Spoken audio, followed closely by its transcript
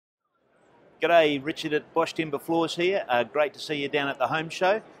G'day, Richard at Bosch Timber Floors here. Great to see you down at the home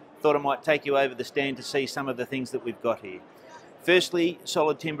show. Thought I might take you over the stand to see some of the things that we've got here. Firstly,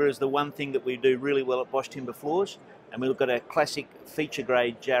 solid timber is the one thing that we do really well at Bosch Timber Floors, and we've got a classic feature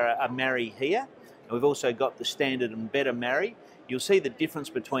grade Jarrah Marri here, and we've also got the standard and better Marri. You'll see the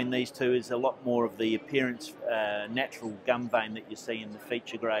difference between these two is a lot more of the appearance, natural gum vein that you see in the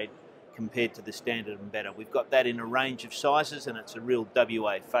feature grade compared to the standard and better. We've got that in a range of sizes, and it's a real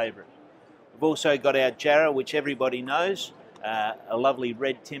WA favourite. We've also got our Jarrah, which everybody knows, a lovely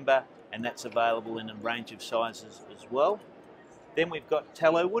red timber, and that's available in a range of sizes as well. Then we've got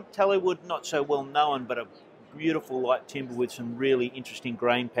tallow wood. Tallow wood, not so well known, but a beautiful light timber with some really interesting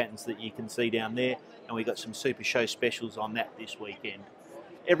grain patterns that you can see down there, and we've got some super show specials on that this weekend.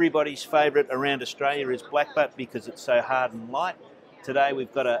 Everybody's favourite around Australia is blackbutt because it's so hard and light. Today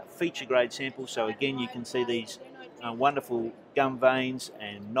we've got a feature grade sample, so again you can see these wonderful gum veins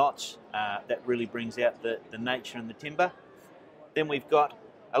and knots. That really brings out the nature and the timber. Then we've got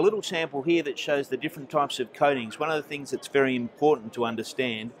a little sample here that shows the different types of coatings. One of the things that's very important to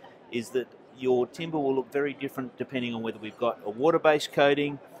understand is that your timber will look very different depending on whether we've got a water-based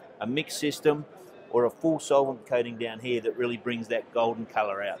coating, a mixed system, or a full solvent coating down here that really brings that golden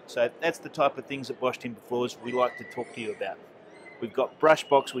colour out. So that's the type of things at Bosch Timber Floors we like to talk to you about. We've got brush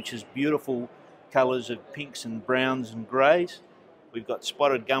box, which is beautiful colours of pinks and browns and greys. We've got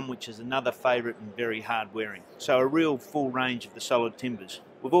spotted gum, which is another favourite and very hard wearing. So a real full range of the solid timbers.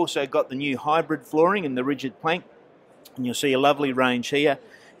 We've also got the new hybrid flooring in the rigid plank, and you'll see a lovely range here.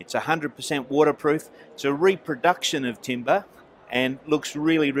 It's 100% waterproof. It's a reproduction of timber and looks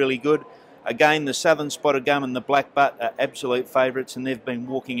really, really good. Again, the southern spotted gum and the blackbutt are absolute favourites, and they've been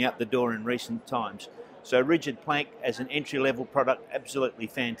walking out the door in recent times. So rigid plank as an entry-level product, absolutely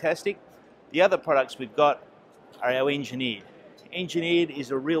fantastic. The other products we've got are our engineered. Engineered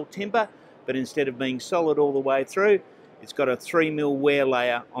is a real timber, but instead of being solid all the way through, it's got a 3mm wear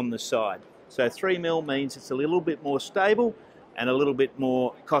layer on the side. So 3mm means it's a little bit more stable and a little bit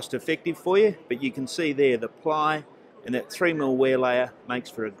more cost effective for you, but you can see there the ply and that 3mm wear layer makes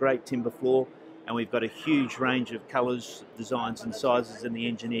for a great timber floor, and we've got a huge range of colours, designs and sizes in the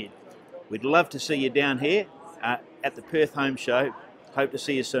engineered. We'd love to see you down here at the Perth Home Show. Hope to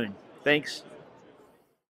see you soon. Thanks.